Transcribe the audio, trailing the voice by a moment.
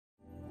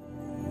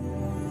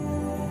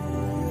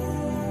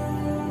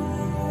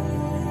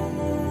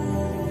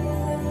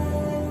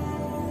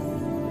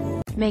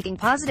Making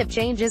positive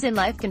changes in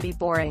life can be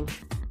boring.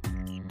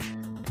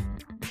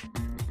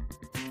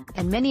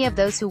 And many of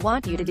those who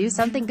want you to do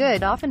something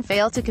good often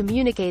fail to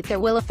communicate their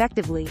will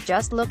effectively.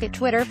 Just look at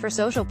Twitter for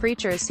social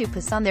preachers who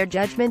pass on their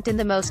judgment in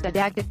the most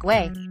didactic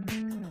way.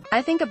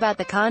 I think about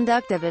the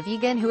conduct of a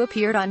vegan who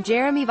appeared on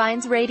Jeremy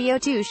Vine's Radio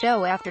 2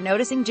 show after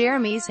noticing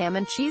Jeremy's ham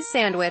and cheese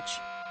sandwich.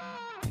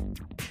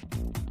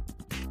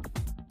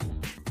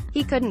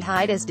 He couldn't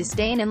hide his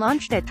disdain and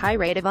launched a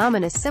tirade of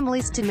ominous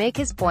similes to make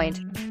his point.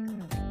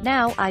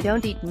 Now, I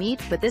don't eat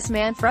meat, but this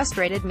man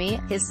frustrated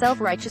me, his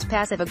self-righteous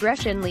passive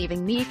aggression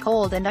leaving me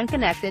cold and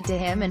unconnected to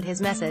him and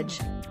his message.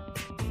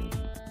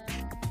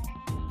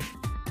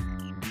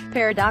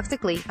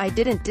 Paradoxically, I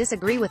didn't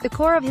disagree with the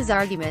core of his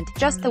argument,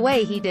 just the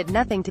way he did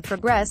nothing to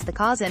progress the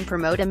cause and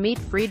promote a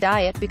meat-free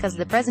diet because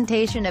the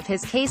presentation of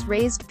his case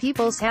raised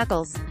people's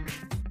hackles.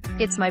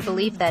 It's my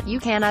belief that you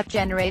cannot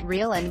generate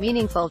real and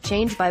meaningful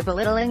change by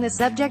belittling the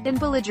subject and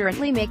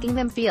belligerently making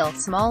them feel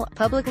small,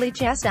 publicly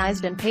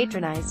chastised and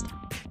patronized.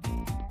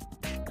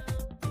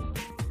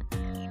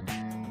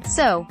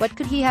 So, what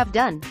could he have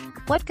done?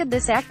 What could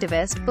this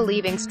activist,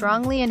 believing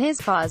strongly in his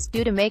cause,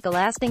 do to make a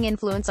lasting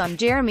influence on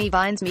Jeremy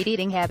Vine's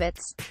meat-eating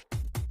habits?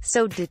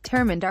 So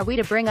determined are we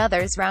to bring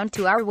others round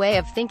to our way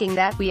of thinking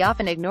that we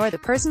often ignore the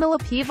personal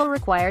upheaval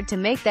required to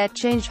make that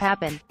change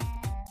happen.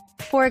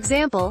 For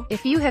example,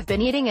 if you have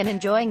been eating and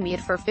enjoying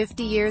meat for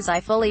 50 years, I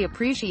fully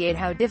appreciate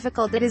how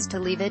difficult it is to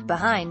leave it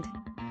behind.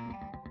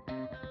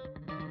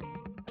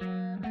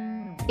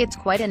 It's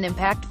quite an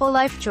impactful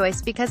life choice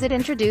because it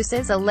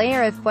introduces a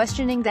layer of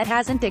questioning that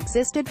hasn't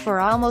existed for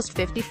almost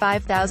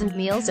 55,000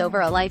 meals over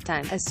a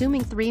lifetime,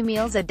 assuming 3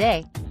 meals a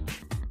day.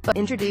 But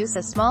introduce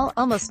a small,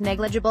 almost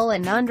negligible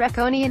and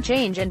non-draconian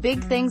change and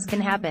big things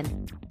can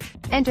happen.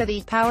 Enter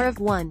the power of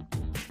one.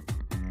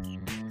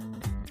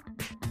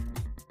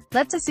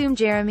 Let's assume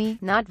Jeremy,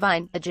 not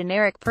Vine, a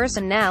generic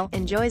person now,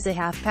 enjoys a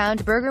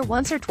half-pound burger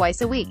once or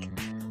twice a week.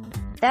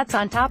 That's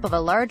on top of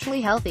a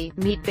largely healthy,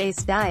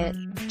 meat-based diet.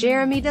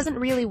 Jeremy doesn't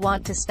really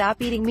want to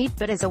stop eating meat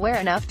but is aware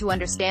enough to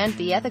understand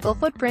the ethical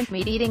footprint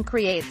meat eating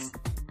creates.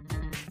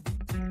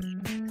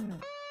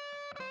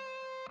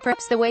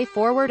 Perhaps the way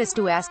forward is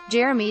to ask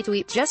Jeremy to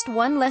eat just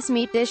one less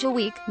meat dish a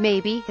week,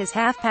 maybe his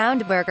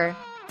half-pound burger.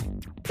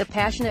 The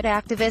passionate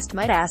activist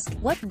might ask,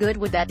 what good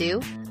would that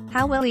do?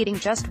 How will eating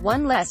just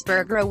one less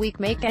burger a week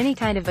make any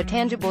kind of a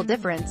tangible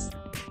difference?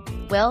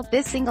 Well,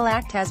 this single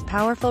act has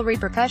powerful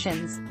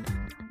repercussions.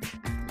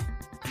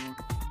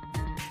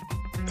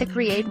 To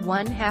create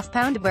one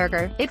half-pound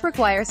burger, it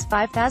requires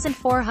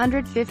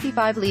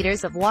 5,455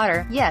 liters of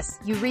water. Yes,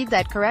 you read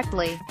that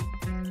correctly.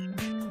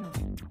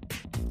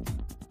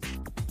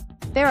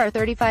 There are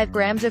 35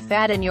 grams of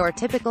fat in your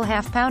typical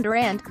half-pounder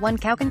and one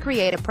cow can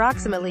create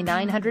approximately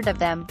 900 of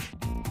them.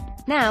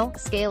 Now,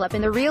 scale up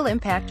and the real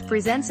impact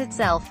presents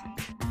itself.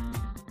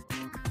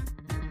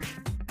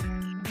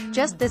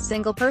 Just this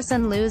single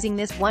person losing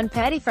this one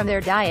patty from their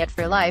diet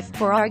for life,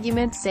 for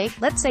argument's sake,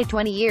 let's say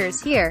 20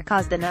 years here,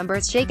 cause the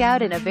numbers shake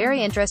out in a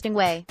very interesting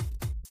way.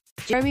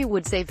 Jeremy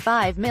would save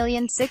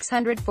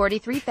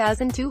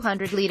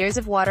 5,643,200 liters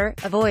of water,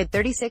 avoid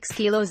 36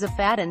 kilos of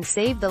fat and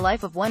save the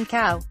life of one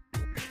cow.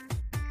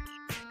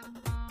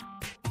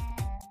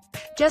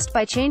 Just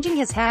by changing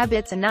his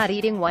habits and not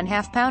eating one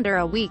half-pounder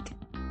a week.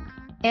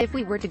 And if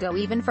we were to go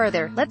even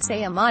further, let's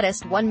say a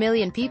modest 1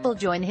 million people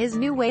join his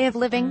new way of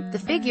living, the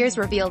figures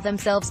reveal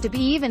themselves to be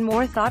even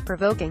more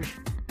thought-provoking.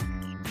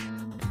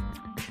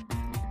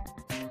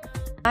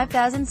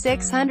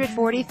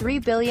 5,643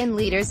 billion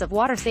liters of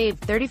water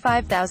saved,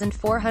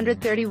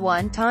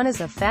 35,431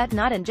 tons of fat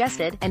not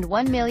ingested, and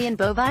 1 million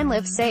bovine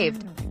lives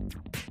saved.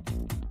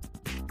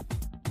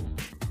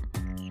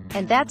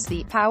 And that's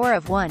the power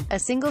of one. A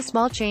single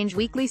small change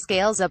weekly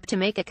scales up to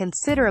make a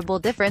considerable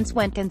difference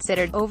when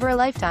considered over a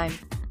lifetime.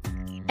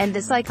 And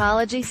the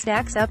psychology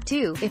stacks up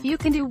too. If you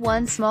can do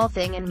one small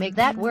thing and make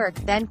that work,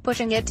 then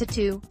pushing it to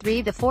 2,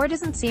 3 to 4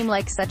 doesn't seem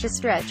like such a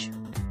stretch.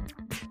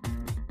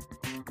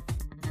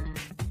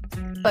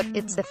 But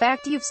it's the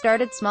fact you've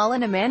started small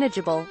in a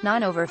manageable,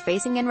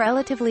 non-overfacing and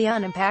relatively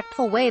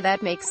unimpactful way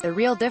that makes the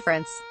real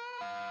difference.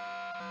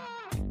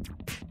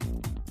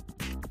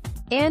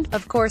 And,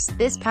 of course,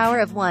 this power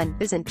of one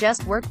isn't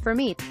just work for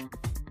meat.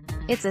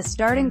 It's a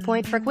starting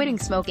point for quitting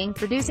smoking,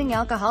 reducing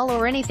alcohol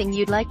or anything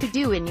you'd like to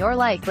do in your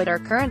life but are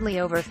currently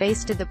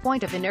overfaced to the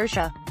point of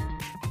inertia.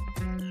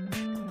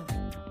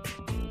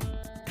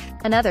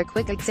 Another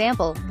quick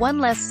example, one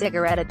less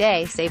cigarette a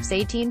day saves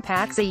 18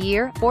 packs a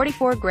year,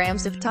 44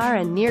 grams of tar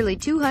and nearly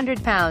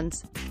 200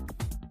 pounds.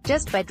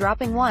 Just by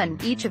dropping one,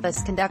 each of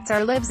us conducts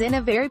our lives in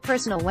a very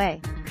personal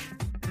way.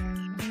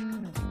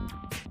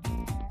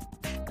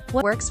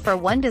 What works for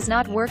one does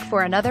not work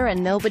for another,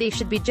 and nobody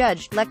should be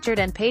judged, lectured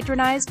and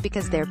patronized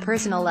because their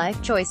personal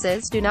life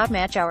choices do not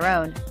match our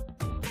own.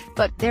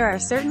 But there are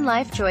certain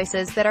life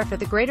choices that are for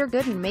the greater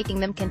good, and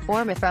making them can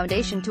form a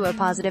foundation to a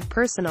positive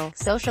personal,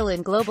 social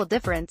and global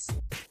difference.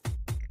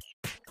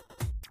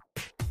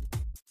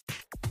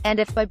 And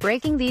if by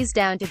breaking these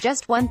down to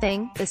just one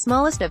thing, the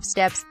smallest of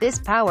steps, this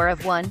power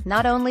of one,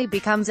 not only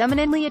becomes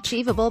eminently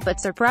achievable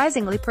but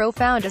surprisingly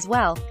profound as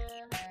well.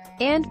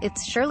 And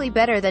it's surely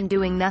better than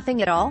doing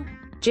nothing at all.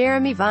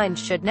 Jeremy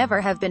Vines should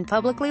never have been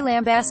publicly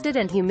lambasted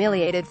and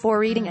humiliated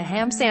for eating a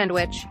ham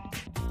sandwich,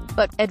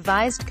 but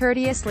advised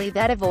courteously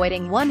that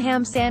avoiding one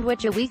ham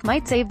sandwich a week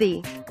might save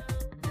the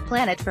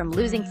planet from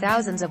losing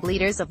thousands of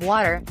liters of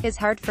water, his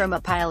heart from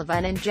a pile of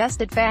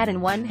uningested fat and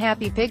one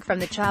happy pig from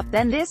the chop.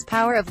 Then this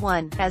power of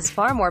one has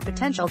far more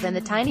potential than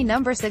the tiny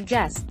number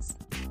suggests.